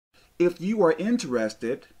If you are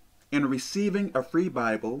interested in receiving a free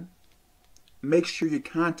Bible, make sure you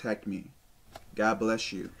contact me. God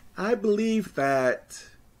bless you. I believe that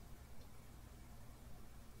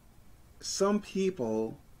some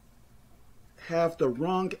people have the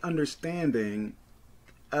wrong understanding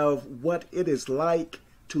of what it is like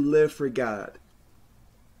to live for God.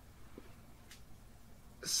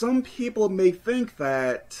 Some people may think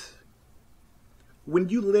that when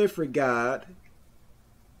you live for God,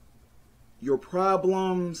 your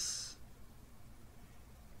problems,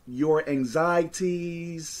 your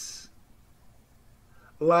anxieties,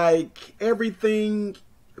 like everything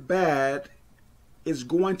bad is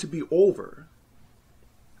going to be over.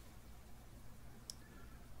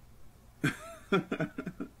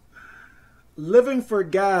 Living for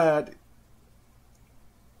God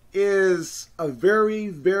is a very,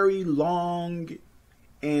 very long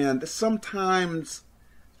and sometimes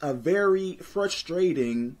a very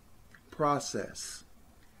frustrating process.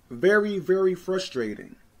 Very, very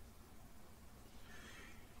frustrating.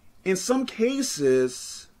 In some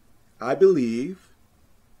cases, I believe,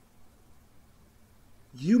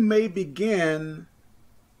 you may begin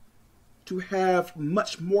to have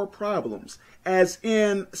much more problems, as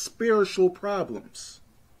in spiritual problems.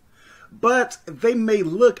 But they may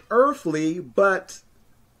look earthly, but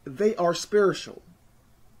they are spiritual.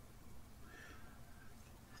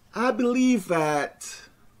 I believe that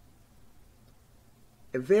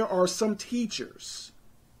there are some teachers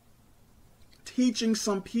teaching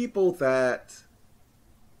some people that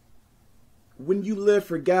when you live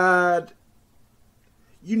for God,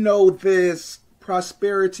 you know, this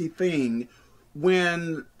prosperity thing,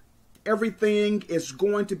 when everything is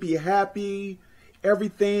going to be happy,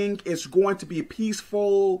 everything is going to be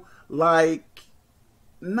peaceful, like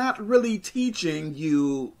not really teaching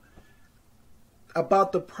you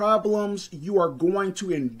about the problems you are going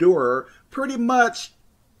to endure, pretty much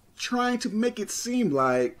trying to make it seem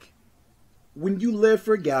like when you live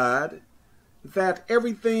for God, that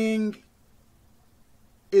everything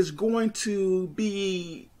is going to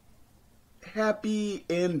be happy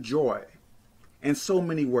and joy, in so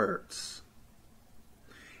many words.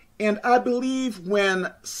 And I believe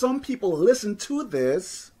when some people listen to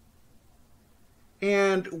this,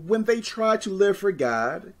 and when they try to live for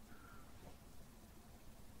God,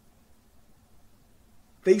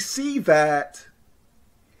 they see that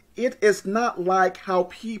it is not like how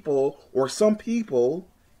people, or some people,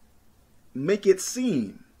 make it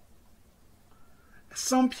seem.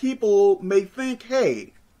 Some people may think,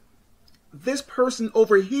 hey, this person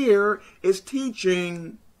over here is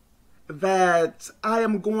teaching that I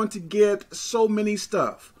am going to get so many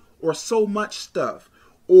stuff, or so much stuff,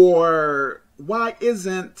 or why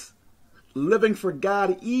isn't living for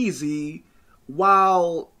God easy,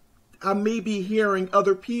 while I may be hearing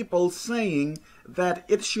other people saying that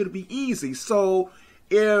it should be easy. So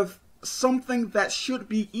if something that should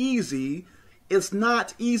be easy is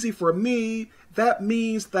not easy for me, that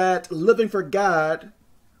means that living for God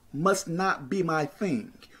must not be my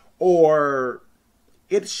thing, or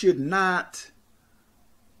it should not,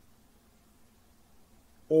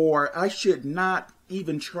 or I should not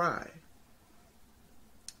even try.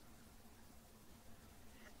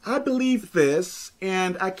 I believe this,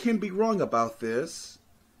 and I can be wrong about this.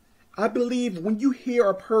 I believe when you hear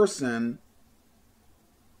a person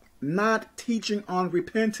not teaching on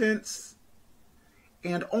repentance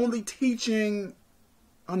and only teaching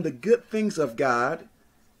on the good things of God,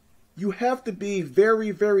 you have to be very,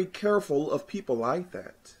 very careful of people like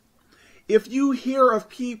that. If you hear of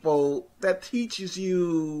people that teaches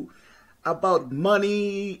you about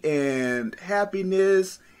money and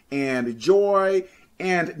happiness and joy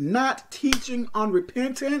and not teaching on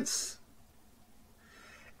repentance,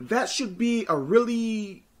 that should be a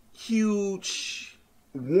really huge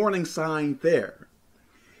warning sign there.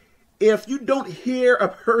 If you don't hear a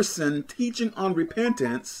person teaching on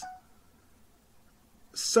repentance,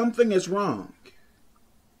 something is wrong.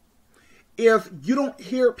 If you don't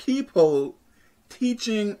hear people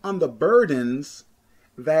teaching on the burdens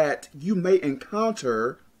that you may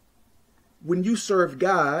encounter when you serve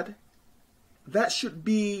God, that should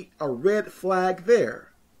be a red flag there.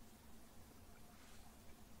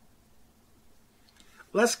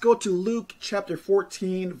 Let's go to Luke chapter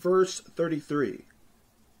 14, verse 33.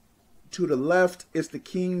 To the left is the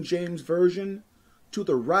King James Version. To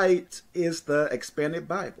the right is the Expanded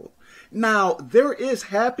Bible. Now, there is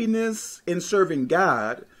happiness in serving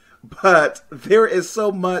God, but there is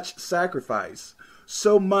so much sacrifice,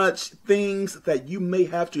 so much things that you may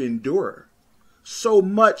have to endure, so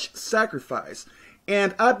much sacrifice.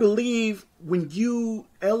 And I believe when you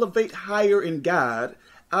elevate higher in God,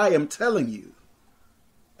 I am telling you.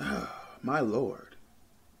 Oh, my Lord.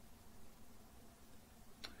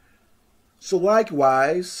 So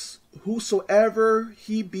likewise, whosoever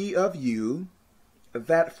he be of you,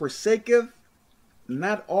 that forsaketh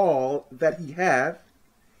not all that he hath,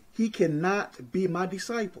 he cannot be my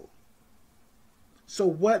disciple. So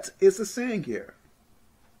what is the saying here?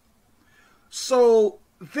 So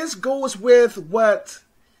this goes with what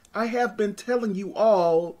I have been telling you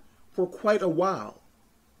all for quite a while.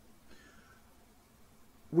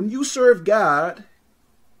 When you serve God,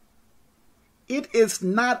 it is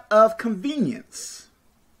not of convenience.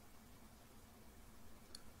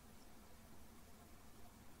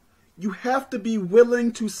 You have to be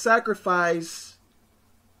willing to sacrifice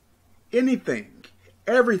anything,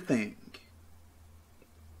 everything.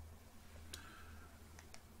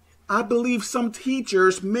 I believe some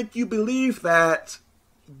teachers make you believe that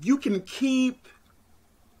you can keep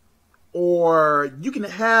or you can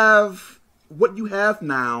have what you have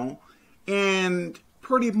now, and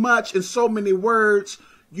pretty much in so many words,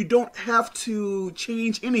 you don't have to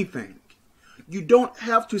change anything. You don't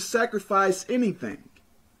have to sacrifice anything.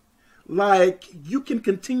 Like, you can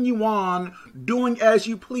continue on doing as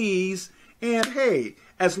you please, and hey,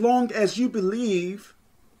 as long as you believe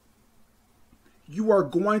you are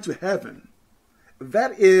going to heaven.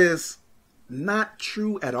 That is not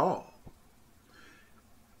true at all.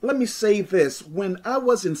 Let me say this. When I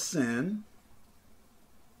was in sin,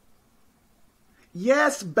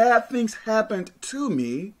 yes, bad things happened to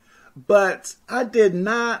me, but I did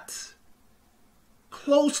not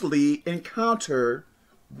closely encounter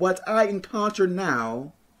what I encounter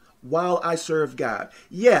now while I serve God.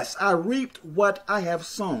 Yes, I reaped what I have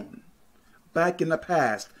sown back in the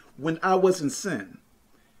past when I was in sin.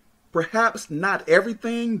 Perhaps not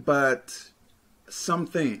everything, but some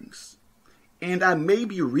things. And I may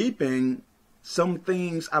be reaping some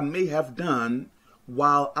things I may have done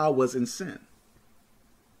while I was in sin.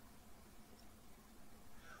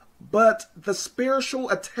 But the spiritual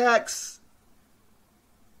attacks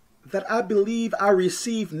that I believe I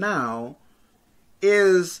receive now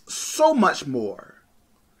is so much more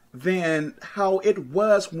than how it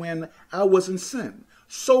was when I was in sin.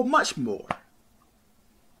 So much more.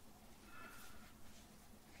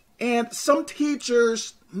 And some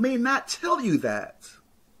teachers may not tell you that.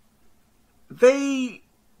 They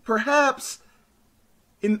perhaps,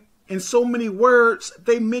 in so many words,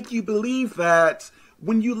 they make you believe that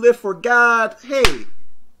when you live for God, hey,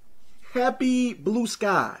 happy blue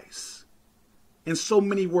skies. In so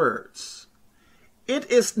many words.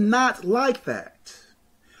 It is not like that.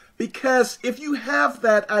 Because if you have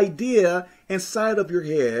that idea inside of your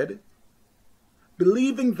head,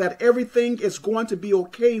 believing that everything is going to be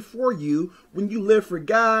okay for you when you live for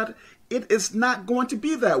God, it is not going to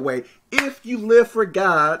be that way if you live for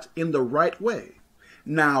God in the right way.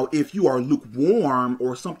 Now, if you are lukewarm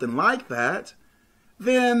or something like that,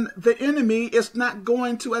 then the enemy is not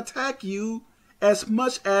going to attack you as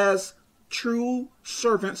much as true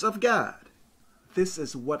servants of God. This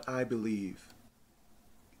is what I believe.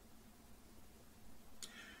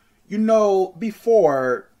 You know,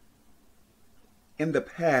 before, in the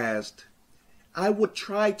past, I would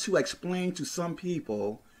try to explain to some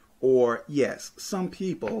people, or yes, some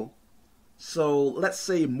people, so let's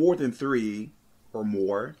say more than 3 or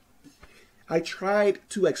more, I tried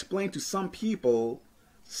to explain to some people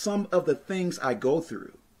some of the things I go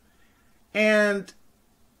through. And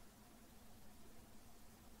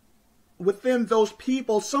within those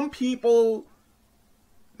people, some people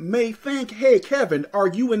may think, hey, Kevin, are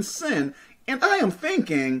you in sin? And I am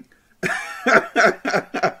thinking,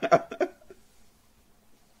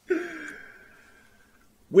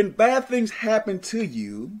 when bad things happen to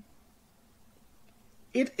you,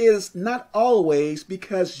 it is not always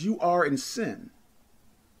because you are in sin.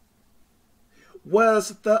 Was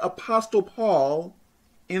the Apostle Paul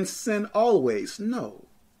in sin always? No.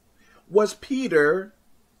 Was Peter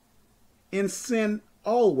in sin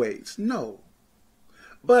always? No.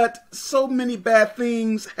 But so many bad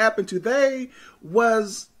things happened today.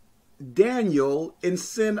 Was Daniel in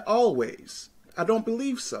sin always? I don't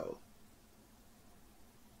believe so.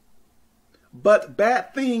 But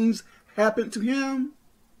bad things happened to him.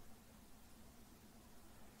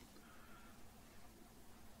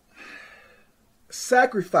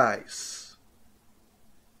 Sacrifice.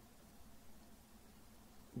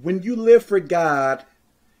 When you live for God,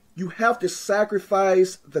 you have to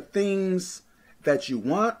sacrifice the things that you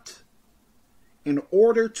want in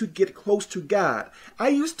order to get close to God. I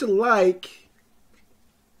used to like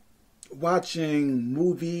watching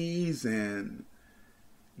movies and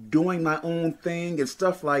doing my own thing and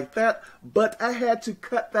stuff like that, but I had to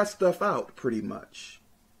cut that stuff out pretty much.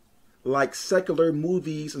 Like secular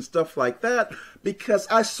movies and stuff like that, because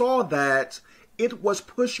I saw that it was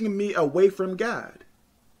pushing me away from God.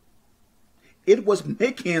 It was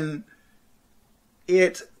making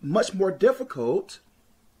it much more difficult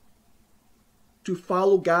to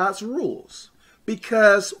follow God's rules,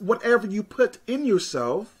 because whatever you put in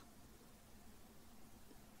yourself,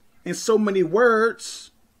 in so many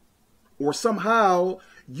words, or somehow,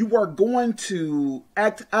 you are going to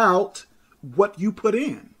act out what you put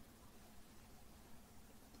in.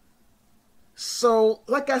 So,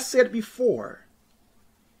 like I said before,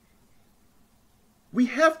 we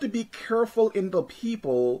have to be careful in the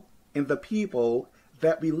people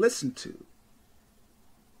that we listen to.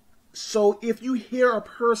 So if you hear a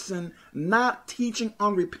person not teaching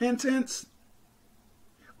on repentance,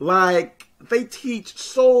 like they teach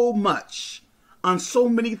so much on so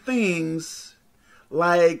many things,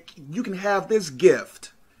 like you can have this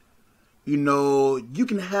gift, you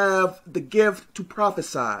can have the gift to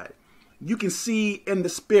prophesy. You can see in the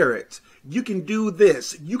spirit. You can do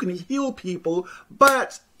this. You can heal people,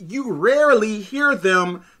 but you rarely hear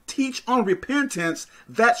them teach on repentance.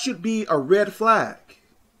 That should be a red flag.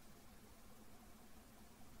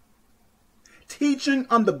 Teaching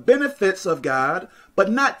on the benefits of God,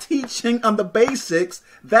 but not teaching on the basics,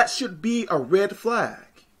 that should be a red flag.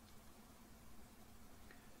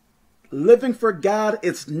 Living for God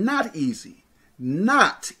is not easy.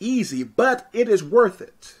 Not easy, but it is worth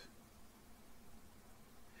it.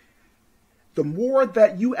 The more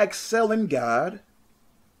that you excel in God,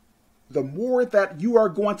 the more that you are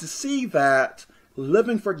going to see that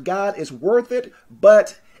living for God is worth it,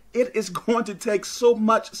 but it is going to take so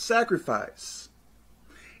much sacrifice.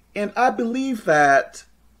 And I believe that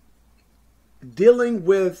dealing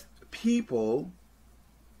with people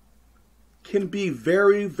can be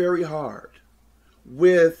very, very hard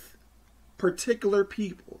with particular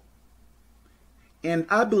people. And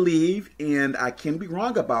I believe, and I can be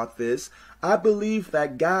wrong about this, I believe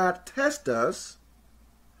that God tests us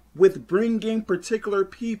with bringing particular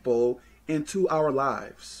people into our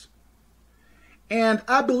lives. And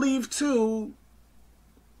I believe too,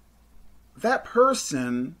 that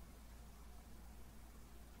person,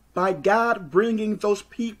 by God bringing those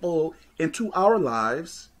people into our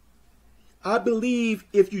lives, I believe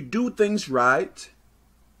if you do things right,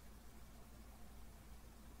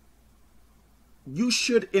 you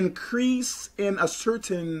should increase in a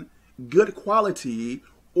certain good quality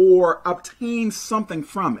or obtain something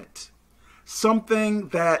from it. Something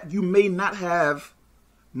that you may not have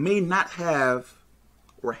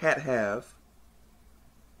or have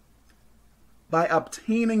by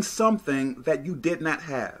obtaining something that you did not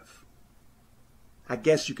have. I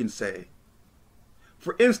guess you can say.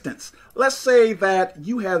 For instance, let's say that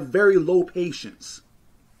you have very low patience.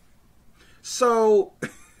 So,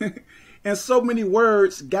 in so many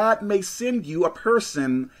words, God may send you a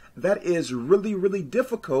person that is really, really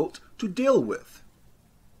difficult to deal with.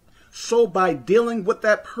 So by dealing with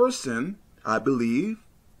that person, I believe,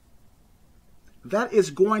 that is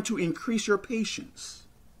going to increase your patience.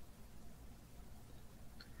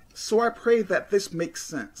 So I pray that this makes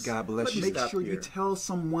sense. God bless you. Make sure you tell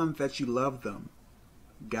someone that you love them.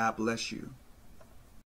 God bless you.